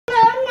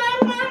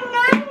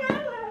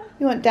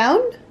You want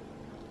down?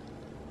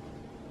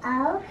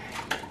 Off.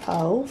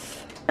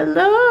 Off.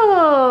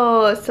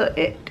 Hello! So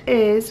it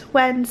is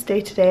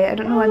Wednesday today. I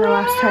don't know when the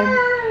last time.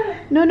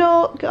 No,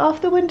 no, get off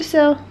the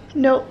windowsill.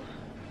 No.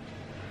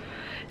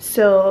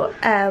 So,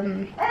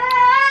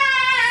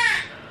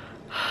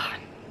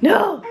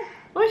 no!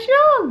 What's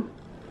wrong?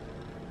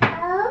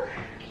 Off.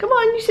 Come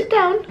on, you sit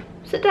down.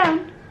 Sit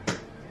down.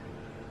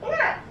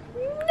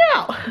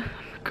 No!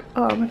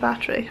 Oh, my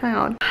battery. Hang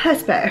on.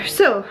 That's better.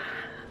 So,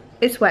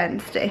 it's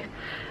Wednesday.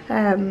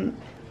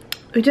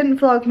 We didn't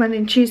vlog Monday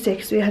and Tuesday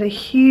because we had a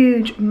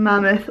huge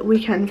mammoth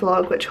weekend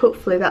vlog, which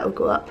hopefully that will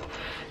go up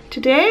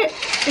today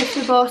if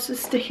the boss is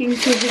sticking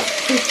to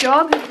his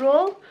job, his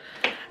role.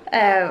 No,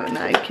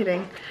 I'm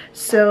kidding.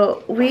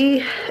 So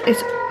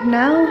it's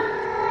now,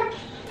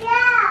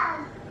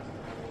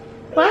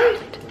 what?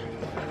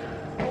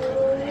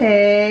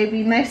 Hey,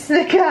 be nice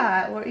to the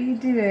cat. What are you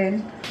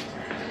doing?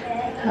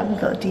 Have a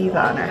little diva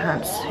on her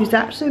hands, who's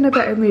actually in a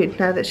better mood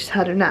now that she's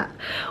had her nap,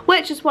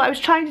 which is what I was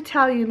trying to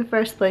tell you in the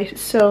first place.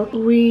 So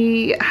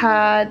we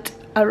had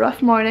a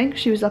rough morning.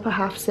 She was up at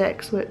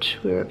 6:30, which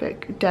we were a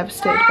bit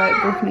devastated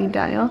about, both me and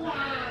Daniel,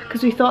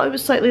 because we thought it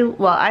was slightly,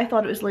 well, I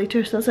thought it was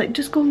later, so I was like,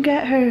 just go and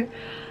get her.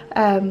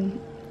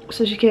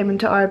 So she came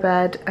into our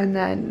bed, and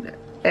then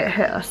it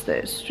hit us that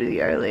it's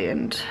really early,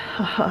 and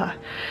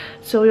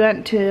so we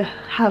went to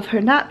have her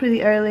nap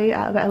really early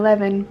at about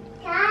 11.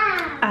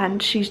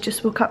 And she's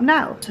just woke up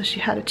now, so she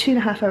had a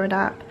 2.5 hour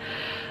nap.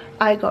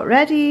 I got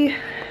ready,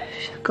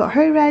 got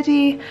her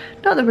ready.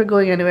 Not that we're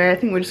going anywhere, I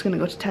think we're just gonna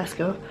go to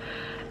Tesco.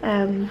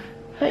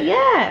 But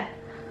yeah,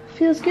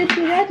 feels good to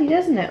be ready,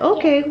 doesn't it?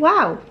 Okay,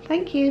 wow,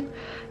 thank you.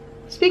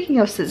 Speaking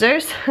of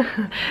scissors,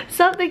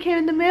 something came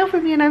in the mail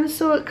for me and I'm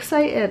so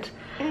excited.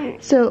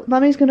 So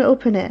Mummy's gonna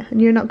open it and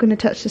you're not gonna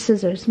touch the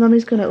scissors.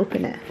 Mummy's gonna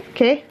open it,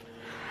 okay?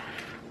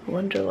 I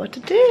wonder what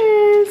it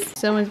is.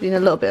 Someone's been a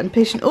little bit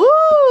impatient.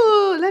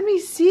 Oh, let me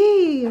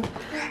see.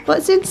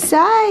 What's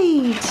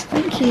inside?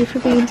 Thank you for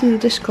bringing to the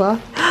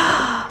dishcloth.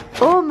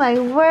 Oh my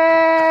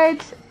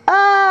word.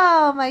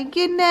 Oh my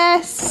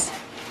goodness.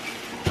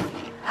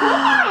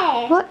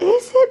 What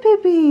is it,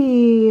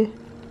 baby?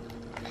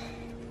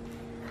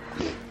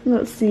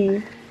 Let's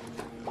see.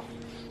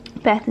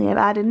 Bethany, I've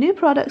added new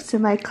products to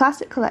my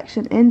classic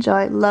collection.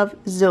 Enjoy, love,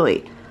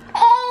 Zoe.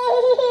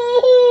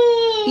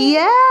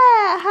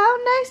 Yeah, how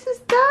nice is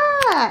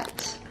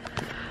that?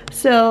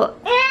 So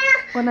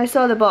when I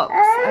saw the box,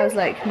 I was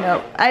like,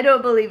 no, I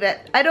don't believe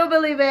it. I don't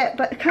believe it,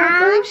 but I can't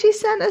believe she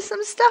sent us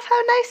some stuff.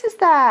 How nice is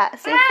that?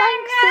 So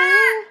thanks,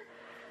 Zoe.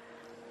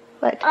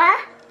 What?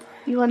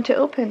 You want to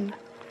open?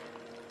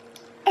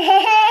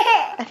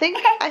 I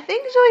think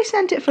Zoe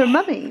sent it for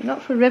Mummy,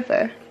 not for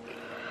River.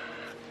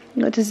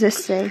 What does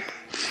this say?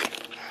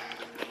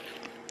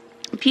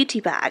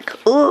 Beauty bag.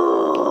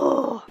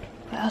 Oh,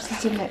 what else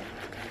is in it?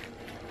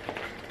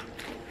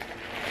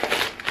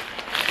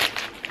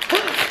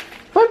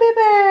 For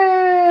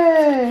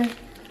Baby!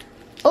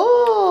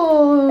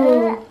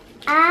 Oh!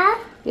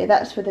 Yeah,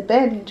 that's for the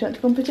bin. Do you want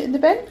to go and put it in the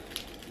bin?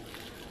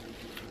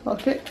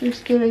 Okay, you're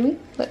scaring me.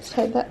 Let's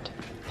hide that.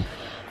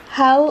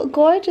 How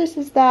gorgeous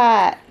is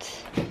that?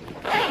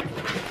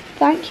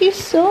 Thank you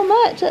so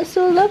much. That's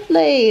so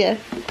lovely.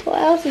 What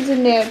else is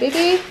in there,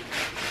 baby?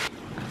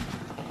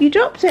 You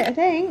dropped it, I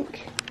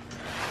think.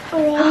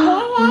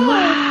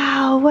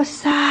 Wow,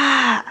 what's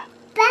that?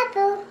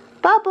 Bubble.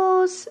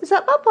 Bubbles. Is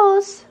that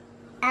bubbles?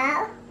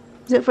 Oh.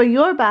 Is it for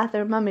your bath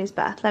or Mummy's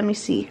bath? Let me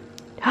see.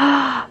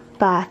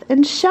 Bath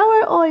and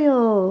shower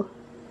oil.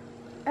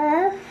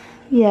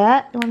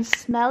 Yeah, you want to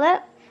smell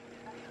it?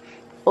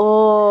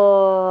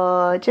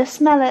 Oh, just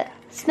smell it.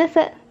 Sniff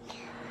it.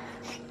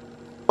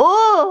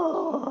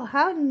 Oh,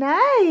 how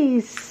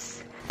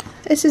nice.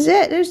 This is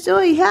it. There's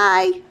Zoe.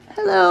 Hi.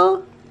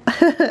 Hello.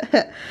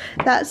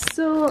 That's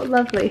so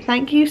lovely.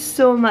 Thank you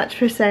so much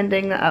for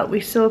sending that out.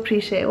 We so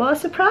appreciate it. What a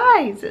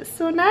surprise. It's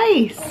so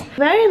nice.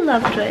 Very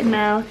loved right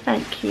now.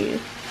 Thank you.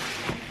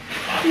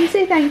 Can you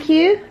say thank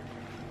you?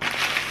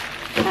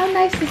 How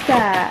nice is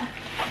that?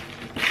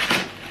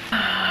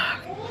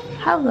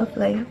 How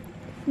lovely.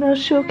 Now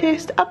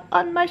showcased up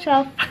on my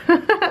shelf.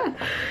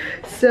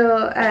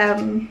 So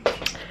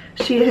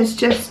she has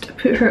just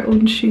put her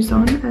own shoes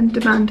on and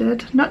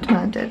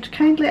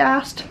kindly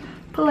asked,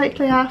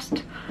 politely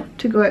asked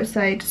to go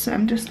outside. So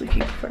I'm just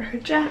looking for her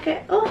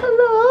jacket. Oh,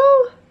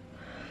 hello.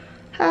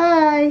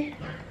 Hi.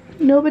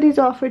 Nobody's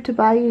offered to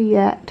buy you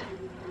yet.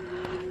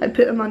 I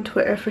put him on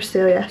Twitter for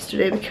sale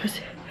yesterday because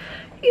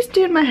he's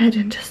doing my head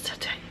in just a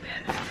tiny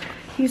bit.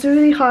 He's a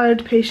really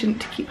hard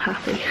patient to keep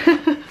happy.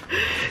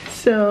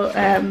 So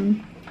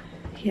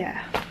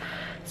yeah,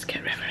 let's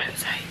get River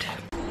outside.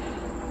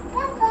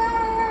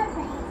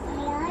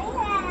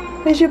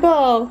 Where's your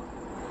ball?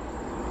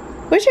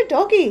 Where's your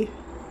doggy?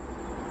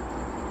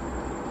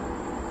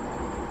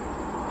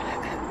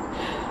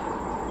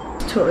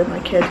 Totally my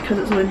kid, because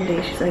it's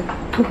windy. She's like,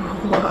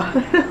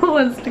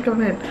 wants to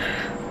come in.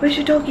 Where's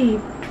your doggy?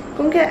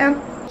 Go and get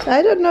him. So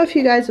I don't know if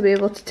you guys will be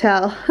able to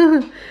tell,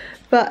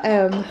 but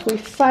we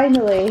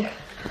finally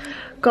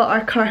got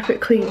our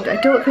carpet cleaned. I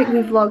don't think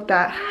we vlogged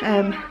that,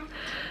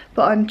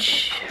 but on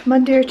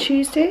Monday or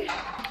Tuesday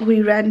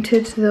we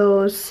rented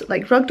those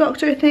like rug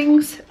doctor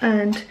things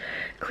and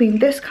cleaned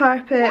this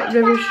carpet,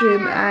 River's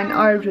room and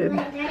our room.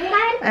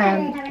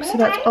 So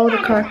that's all the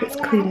carpets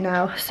clean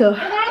now. So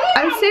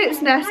I would say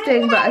it's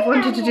nesting, but I've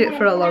wanted to do it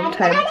for a long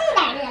time.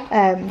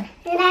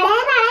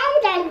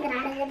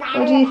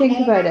 What do you think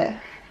about it?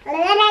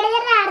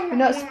 I'm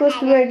not supposed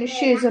to be wearing your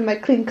shoes on my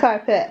clean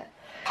carpet.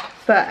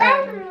 But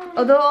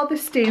although all the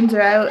stains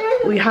are out,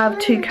 we have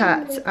 2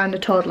 cats and a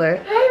toddler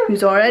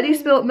who's already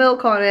spilt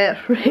milk on it,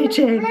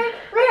 raging.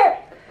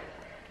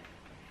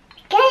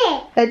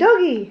 A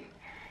doggy!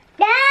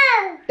 No!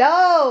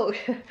 No!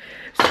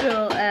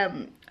 So,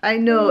 I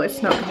know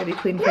it's not going to be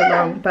clean for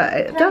long, but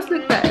it does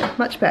look better,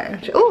 much better.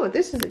 Oh,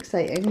 this is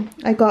exciting.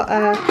 I got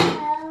a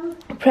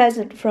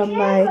present from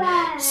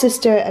my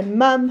sister and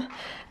mum.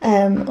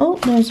 Oh,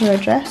 there's her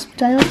address.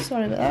 Diane,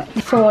 sorry about that.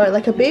 For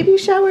like a baby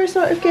shower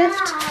sort of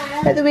gift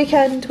at the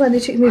weekend when they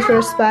took me for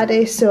a spa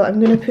day. So I'm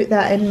going to put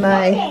that in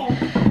my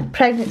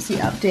pregnancy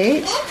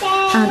update.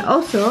 And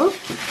also,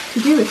 to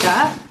do with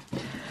that,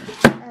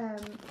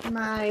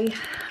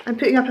 I'm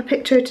putting up a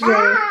picture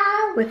today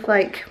with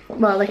like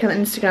an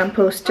Instagram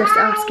post just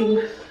asking,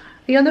 are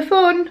you on the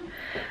phone?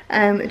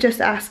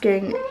 Just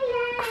asking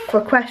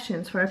for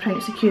questions for a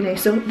pregnancy Q&A.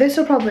 So this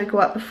will probably go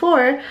up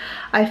before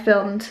I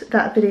filmed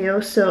that video.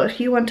 So if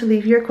you want to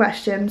leave your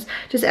questions,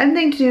 just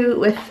anything to do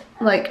with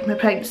like my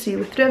pregnancy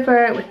with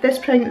River, with this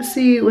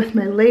pregnancy, with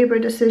my labour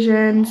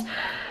decisions,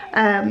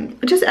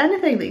 just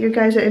anything that you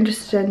guys are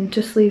interested in,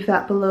 just leave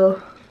that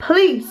below,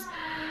 please.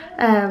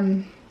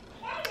 And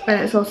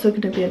it's also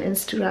going to be on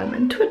Instagram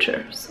and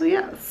Twitter, so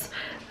yes.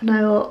 And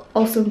I will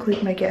also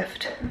include my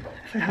gift,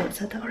 if I haven't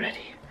said that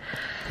already.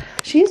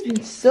 She's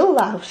been so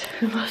loud.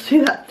 It must be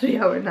that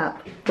 3-hour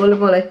nap. Holy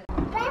moly.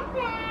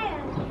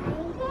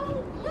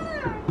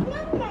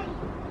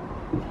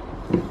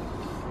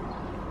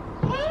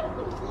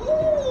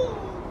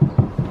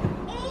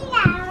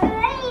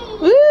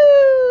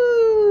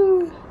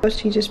 Woo! What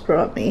she just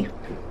brought me.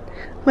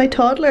 My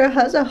toddler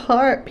has a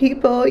heart,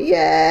 people.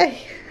 Yay!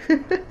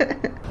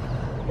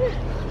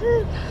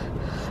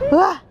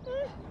 What?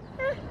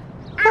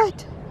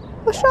 What?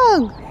 What's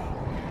wrong?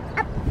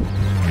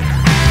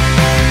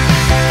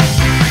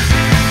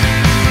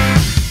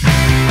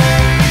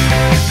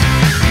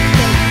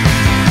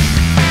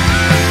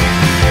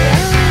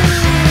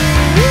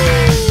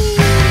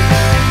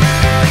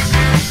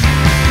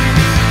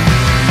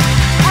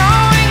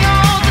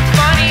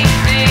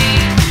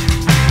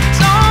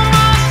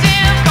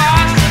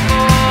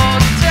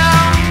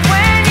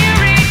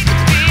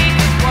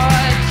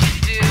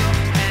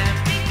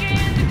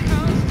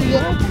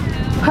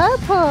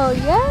 Purple,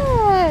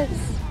 yes!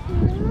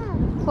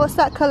 What's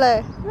that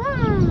colour?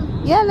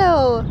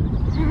 Yellow!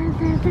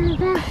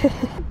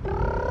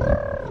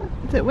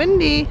 Is it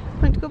windy?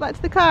 Want to go back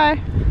to the car?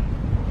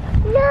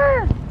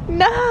 No!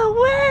 No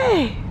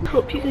way!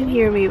 Hope you can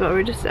hear me, but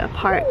we're just at a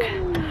park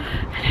and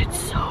it's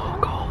so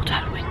cold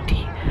and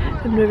windy.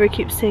 And River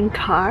keeps saying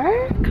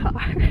car,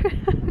 car.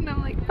 And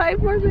I'm like,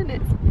 5 more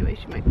minutes. Anyway,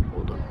 she might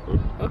hold on.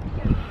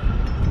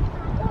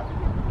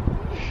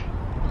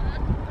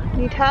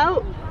 Need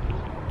help?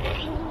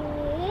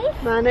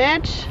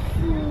 Manage.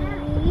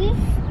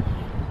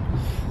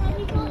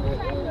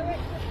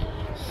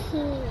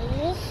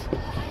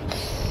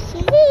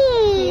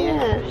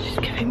 Yeah, she's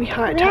giving me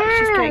heart attacks.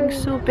 She's getting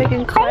so big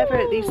and clever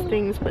at these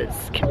things, but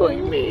it's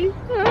killing me.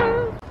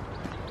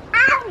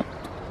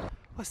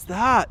 What's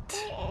that?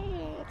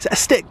 Is it a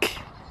stick?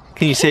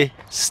 Can you say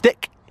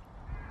stick?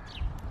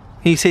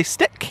 Can you say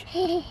stick?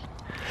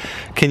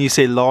 Can you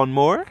say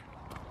lawnmower?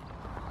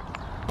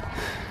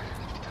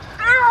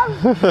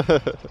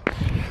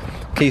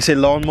 Can you say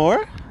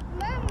lawnmower?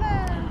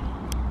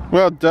 Mama.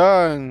 Well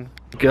done.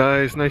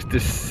 Guys, nice to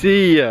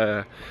see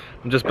ya.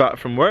 I'm just back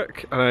from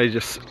work and I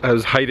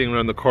was hiding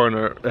around the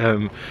corner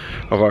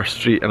of our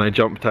street and I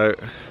jumped out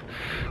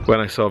when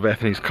I saw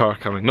Bethany's car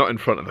coming. Not in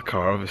front of the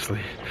car, obviously,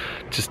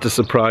 just to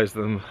surprise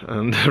them,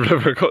 and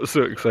River got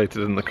so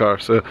excited in the car,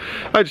 so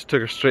I just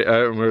took her straight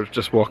out and we're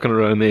just walking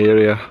around the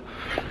area,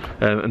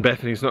 and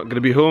Bethany's not going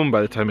to be home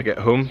by the time I get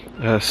home,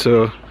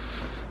 so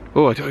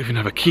oh, I don't even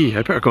have a key.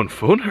 I better go and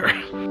phone her.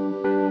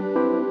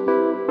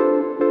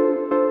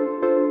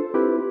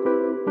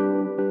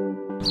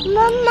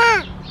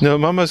 Mama! No,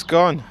 Mama's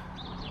gone.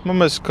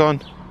 Mama's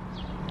gone.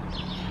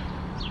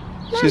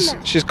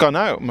 Mama. She's gone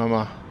out,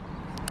 Mama.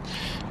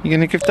 You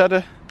gonna give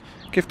Dada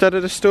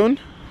the stone?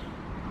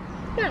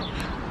 No.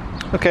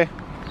 Okay.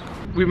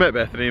 We met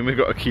Bethany and we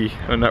got a key,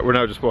 and we're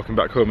now just walking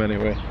back home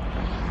anyway.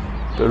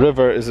 But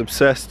River is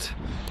obsessed.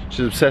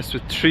 She's obsessed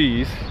with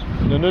trees.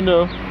 No, no,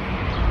 no.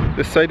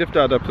 This side of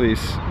Dada,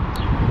 please.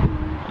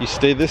 You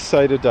stay this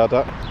side of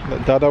Dada.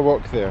 Let Dada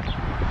walk there.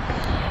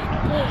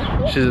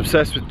 She's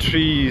obsessed with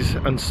trees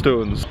and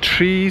stones.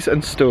 Trees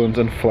and stones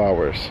and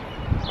flowers.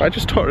 I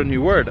just taught her a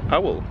new word,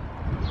 owl.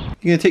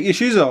 You gonna take your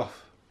shoes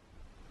off?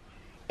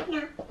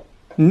 No.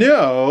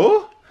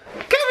 No?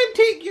 Come and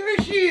take your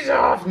shoes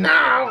off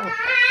now!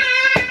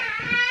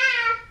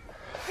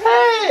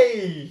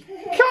 Hey!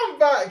 Come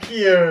back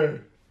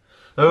here!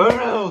 Or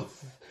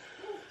else!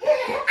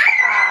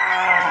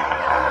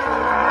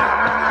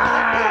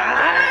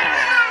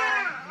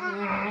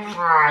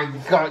 I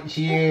got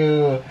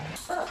you!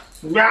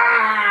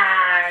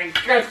 I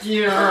got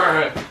you!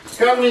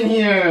 Come in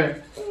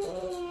here!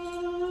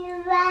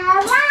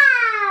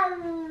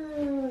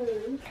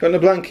 Go on the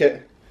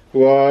blanket.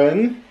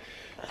 1,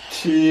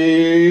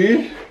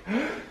 2,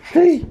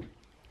 3.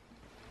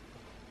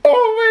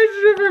 Oh,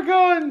 where's River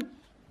gone?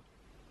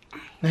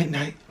 Night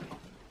night.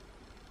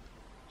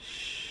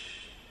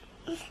 Shh.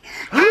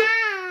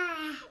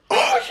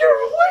 Oh, you're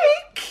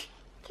awake!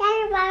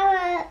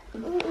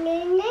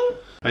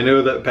 I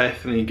know that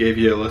Bethany gave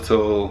you a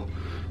little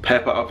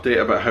Peppa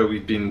update about how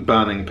we've been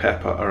banning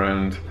Peppa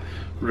around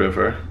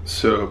River.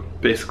 So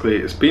basically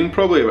it's been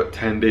probably about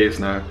 10 days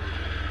now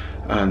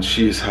and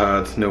she's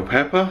had no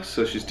Peppa,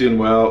 so she's doing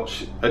well.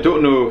 I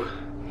don't know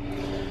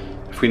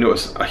if we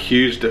notice a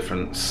huge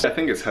difference. I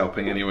think it's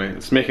helping anyway.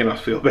 It's making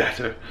us feel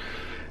better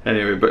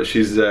anyway, but I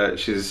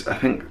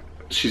think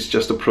she's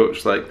just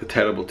approached like the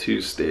terrible 2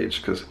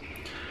 stage, because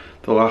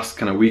the last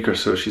kind of week or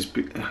so she's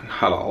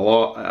had a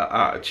lot of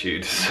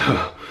attitude,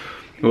 so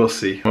we'll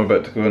see. I'm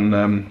about to go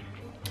and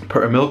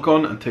put her milk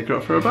on and take her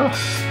out for a bath.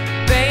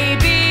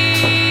 Baby,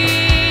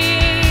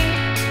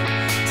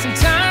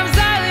 sometimes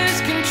I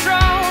lose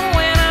control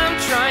when I'm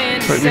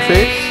trying to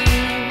say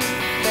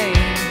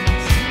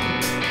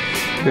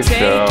things.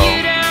 Take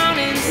you down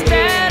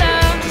instead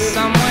of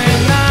somewhere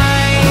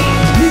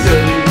nice. You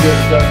good.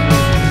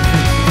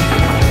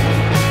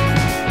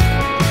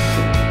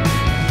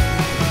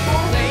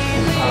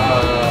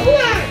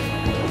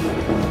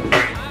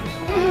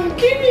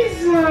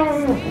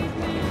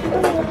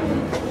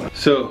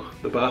 So,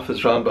 the bath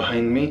is right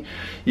behind me.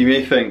 You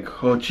may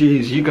think, oh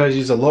geez, you guys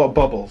use a lot of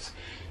bubbles.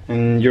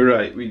 And you're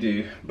right, we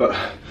do. But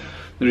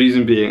the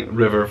reason being,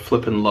 River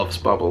flippin' loves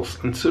bubbles.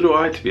 And so do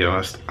I, to be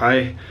honest.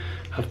 I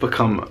have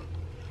become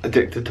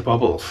addicted to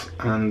bubbles.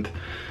 And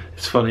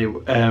it's funny,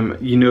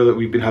 you know that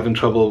we've been having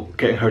trouble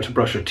getting her to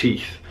brush her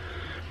teeth.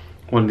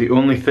 One of the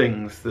only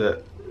things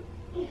that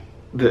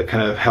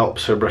kind of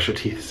helps her brush her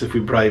teeth is if we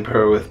bribe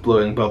her with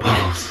blowing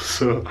bubbles.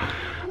 So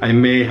I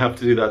may have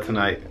to do that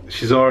tonight.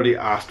 She's already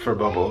asked for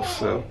bubbles,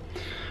 so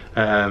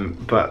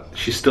but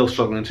she's still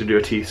struggling to do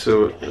her teeth,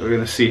 so we're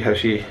gonna see how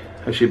she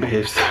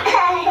behaves.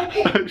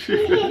 What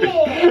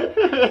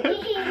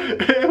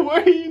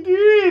are you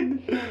doing?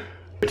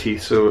 Her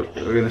teeth, so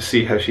we're gonna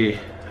see how she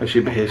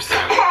behaves.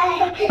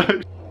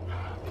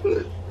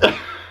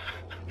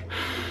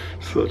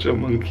 Such a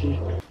monkey.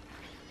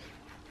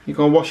 You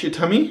gonna wash your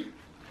tummy?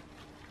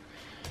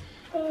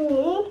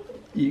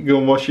 You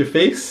gonna wash your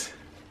face?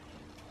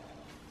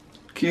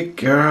 Good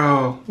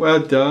girl, well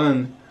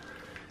done.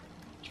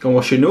 You gonna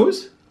wash your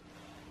nose?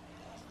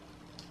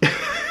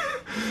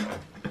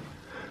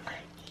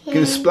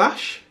 Gonna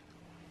splash?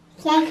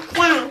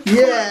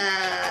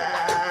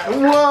 Yeah!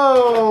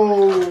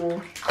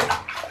 Whoa!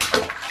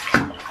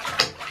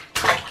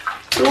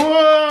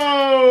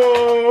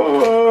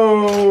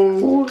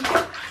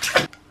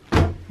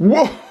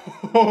 Whoa!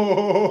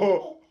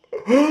 Whoa!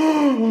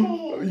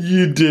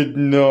 You did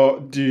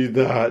not do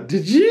that,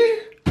 did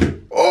you?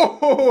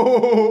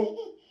 Oh!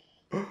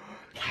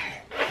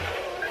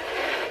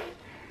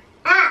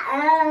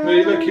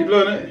 Ready, look, keep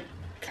blowing it.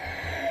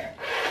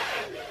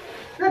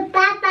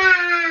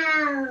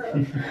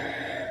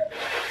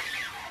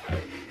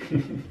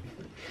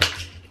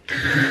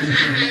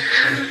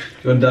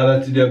 You want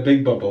Dada to do a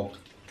big bubble?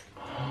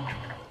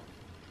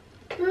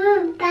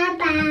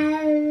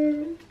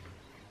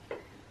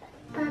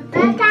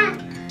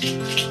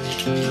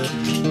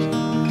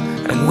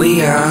 And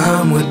we are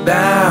homeward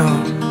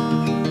bound,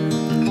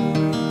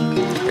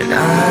 and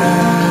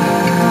I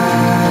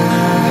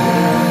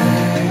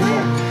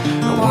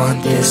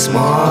want this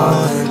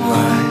more than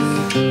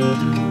life.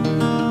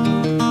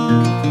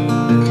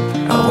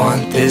 I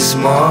want this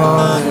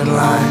more than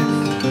life.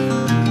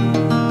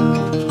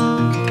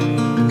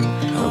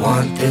 I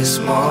want this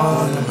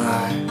more than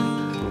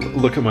life.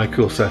 Look at my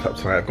cool setup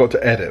tonight. I've got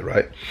to edit,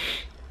 right?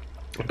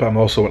 But I'm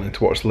also wanting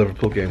to watch the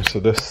Liverpool game, so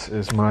this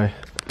is my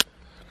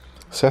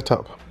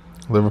setup.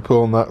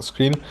 Liverpool on that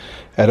screen,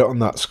 edit on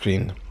that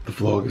screen. The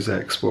vlog is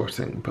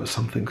exporting, but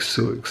something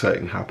so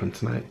exciting happened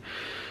tonight.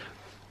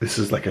 This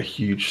is like a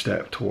huge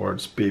step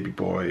towards baby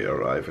boy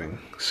arriving.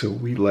 So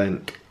we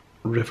lent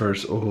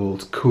River's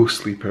old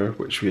co-sleeper,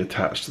 which we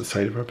attached to the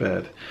side of our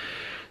bed,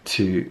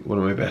 to one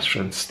of my best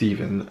friends,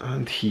 Stephen,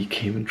 and he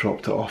came and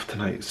dropped it off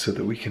tonight so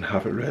that we can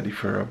have it ready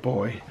for our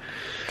boy.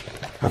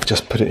 I've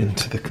just put it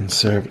into the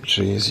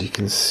conservatory, as you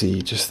can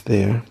see just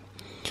there.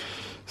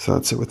 So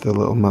that's it, with the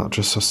little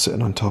mattress just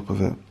sitting on top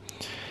of it,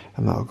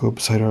 and that'll go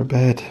beside our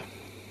bed.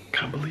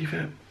 Can't believe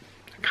it.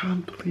 I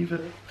can't believe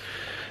it.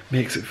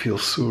 Makes it feel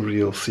so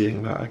real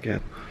seeing that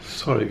again.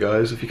 Sorry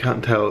guys, if you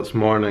can't tell, it's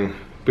morning.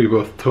 We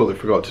both totally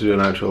forgot to do an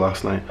outro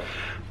last night.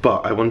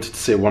 But I wanted to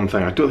say one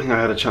thing. I don't think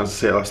I had a chance to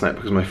say it last night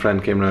because my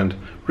friend came round.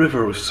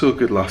 River was so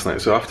good last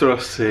night. So after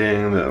us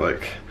saying that,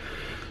 like,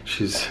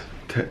 she's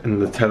in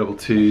the terrible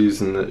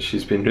twos and that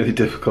she's been really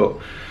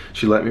difficult.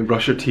 She let me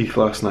brush her teeth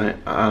last night,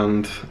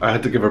 and I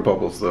had to give her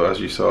bubbles though, as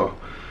you saw.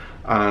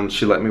 And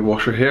she let me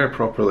wash her hair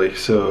properly,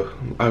 so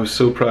I was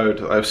so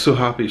proud. I was so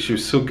happy. She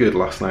was so good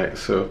last night.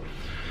 So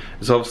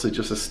it's obviously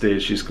just a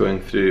stage she's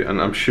going through,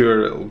 and I'm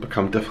sure it'll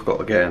become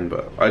difficult again,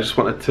 but I just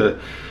wanted to,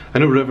 I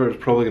know River is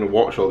probably going to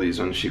watch all these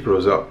when she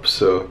grows up,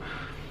 so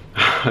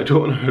I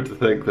don't want her to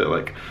think that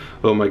like,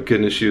 oh my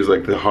goodness, she was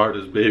like the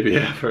hardest baby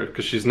ever,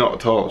 because she's not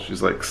at all.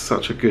 She's like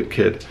such a good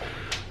kid,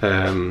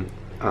 and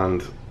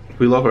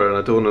we love her, and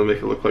I don't want to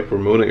make it look like we're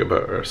moaning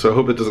about her, so I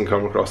hope it doesn't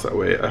come across that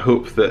way. I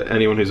hope that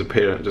anyone who's a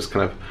parent just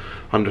kind of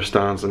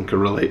understands and can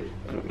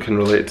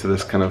relate to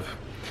this kind of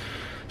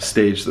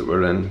stage that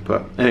we're in.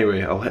 But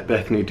anyway, I'll let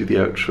Bethany do the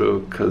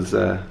outro because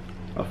I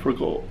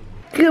forgot.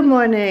 Good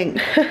morning.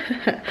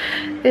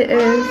 It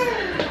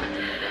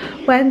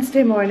is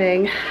Wednesday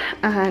morning,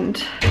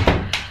 and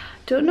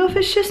don't know if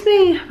it's just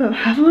me, but I'm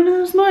having one of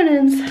those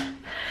mornings.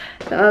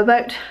 I'm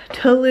about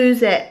to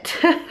lose it.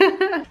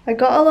 I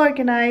got all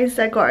organised,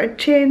 I got her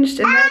changed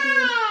and ready.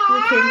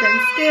 We came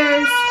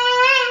downstairs.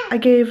 I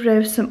gave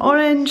Riv some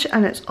orange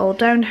and it's all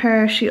down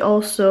her. She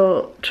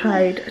also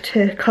tried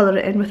to colour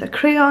it in with a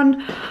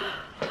crayon.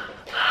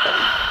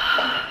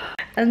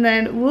 And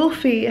then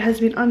Wolfie has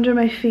been under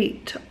my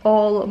feet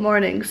all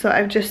morning, so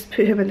I've just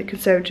put him in the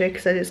conservatory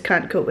because I just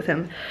can't cope with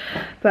him.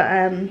 But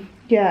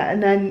yeah,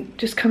 and then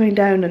just coming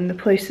down and the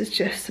place is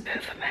just a bit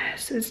of a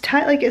mess. It's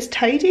like it's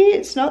tidy.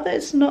 It's not that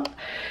it's not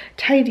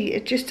tidy,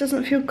 it just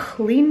doesn't feel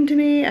clean to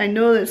me. I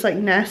know that it's like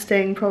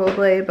nesting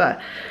probably, but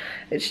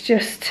it's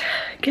just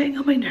getting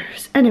on my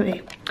nerves.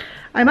 Anyway,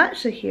 I'm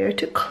actually here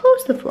to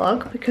close the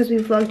vlog because we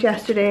vlogged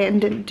yesterday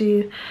and didn't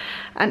do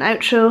an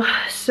outro,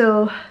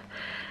 so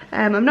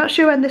I'm not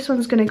sure when this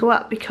one's going to go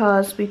up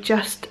because we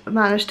just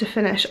managed to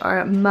finish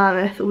our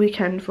mammoth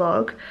weekend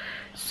vlog.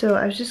 So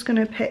I was just going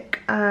to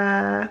pick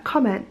a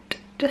comment.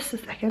 Just a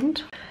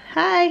second.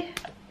 Hi!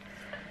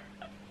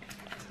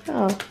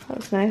 Oh, that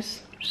was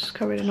nice. Just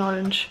covered in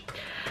orange.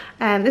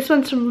 This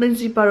one's from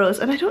Lindsay Burrows,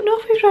 and I don't know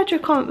if we've read your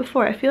comment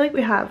before. I feel like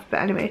we have,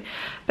 but anyway.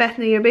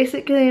 Bethany, you're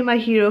basically my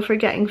hero for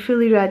getting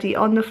fully ready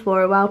on the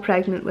floor while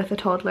pregnant with a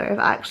toddler. I've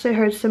actually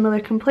heard similar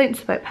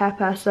complaints about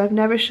Peppa, so I've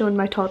never shown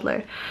my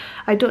toddler.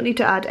 I don't need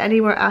to add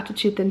any more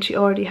attitude than she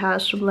already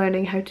has from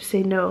learning how to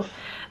say no.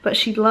 But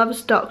she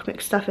loves Doc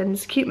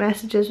McStuffins, cute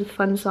messages with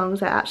fun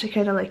songs. I actually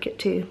kind of like it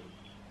too.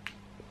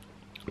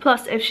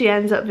 Plus, if she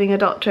ends up being a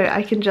doctor,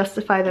 I can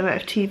justify the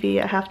amount of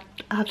TV I have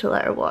to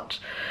let her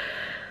watch.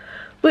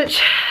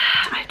 Which,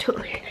 I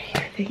totally agree,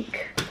 I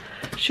think.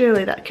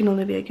 Surely that can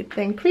only be a good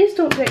thing. Please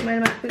don't break my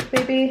MacBook,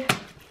 baby.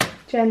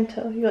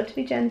 Gentle, you got to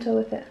be gentle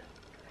with it.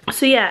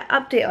 So yeah,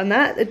 update on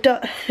that.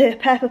 The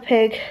Peppa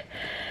Pig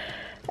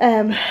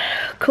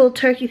cold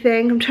turkey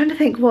thing. I'm trying to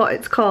think what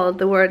it's called,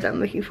 the word I'm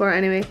looking for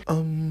anyway.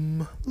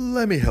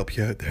 Let me help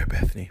you out there,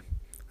 Bethany.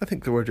 I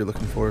think the word you're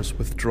looking for is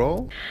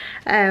withdrawal.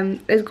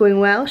 Is going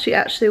well. She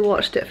actually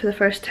watched it for the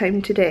first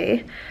time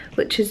today,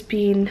 which has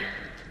been,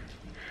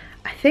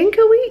 I think,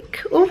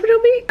 over a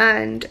week,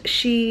 and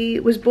she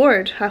was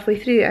bored halfway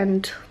through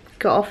and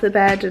got off the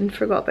bed and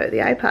forgot about the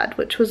iPad,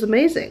 which was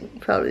amazing.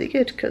 Felt really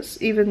good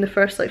because even the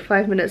first like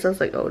 5 minutes I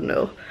was like, oh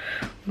no,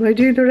 am I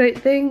doing the right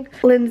thing?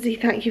 Lindsay,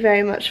 thank you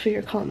very much for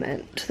your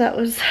comment.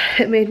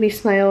 It made me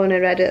smile when I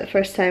read it the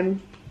first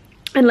time.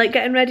 And like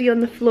getting ready on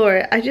the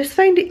floor, I just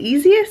find it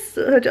easiest.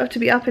 So I don't have to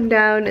be up and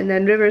down, and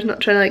then River's not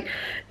trying to like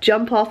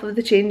jump off of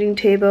the changing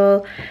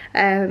table.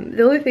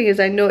 The only thing is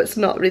I know it's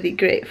not really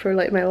great for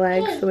like my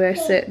legs, the way I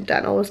sit.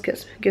 Dan always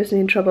gives me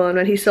in trouble, and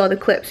when he saw the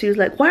clips he was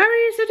like, why are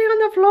you sitting on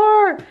the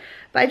floor?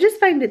 But I just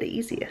find it the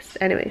easiest.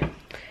 Anyway,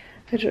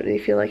 I don't really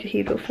feel like a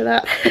hero for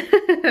that.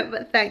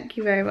 But thank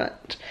you very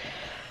much.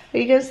 Are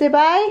you gonna say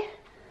bye?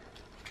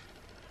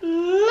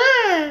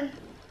 Mom.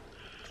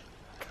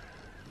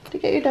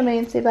 Take out your dummy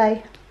and say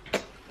bye.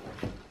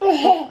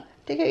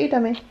 Take out your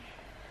dummy.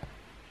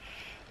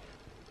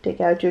 Take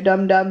out your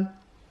dum-dum.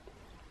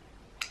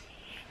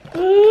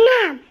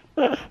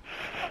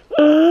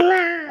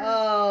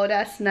 Oh,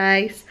 that's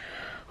nice.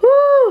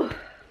 Woo!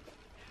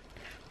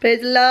 But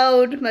it's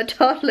loud. My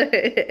toddler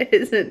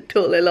isn't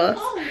totally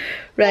lost.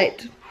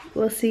 Right,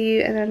 we'll see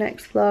you in our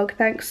next vlog.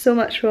 Thanks so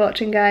much for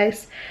watching,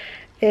 guys.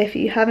 If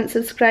you haven't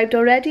subscribed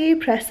already,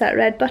 press that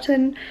red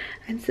button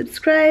and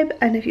subscribe.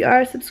 And if you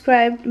are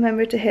subscribed,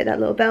 remember to hit that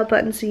little bell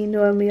button so you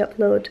know when we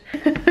upload.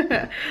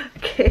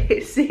 Okay,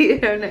 see you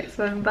in our next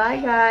one. Bye,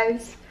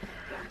 guys.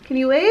 Can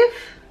you wave?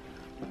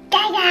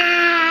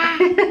 Dada!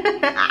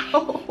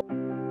 Ow.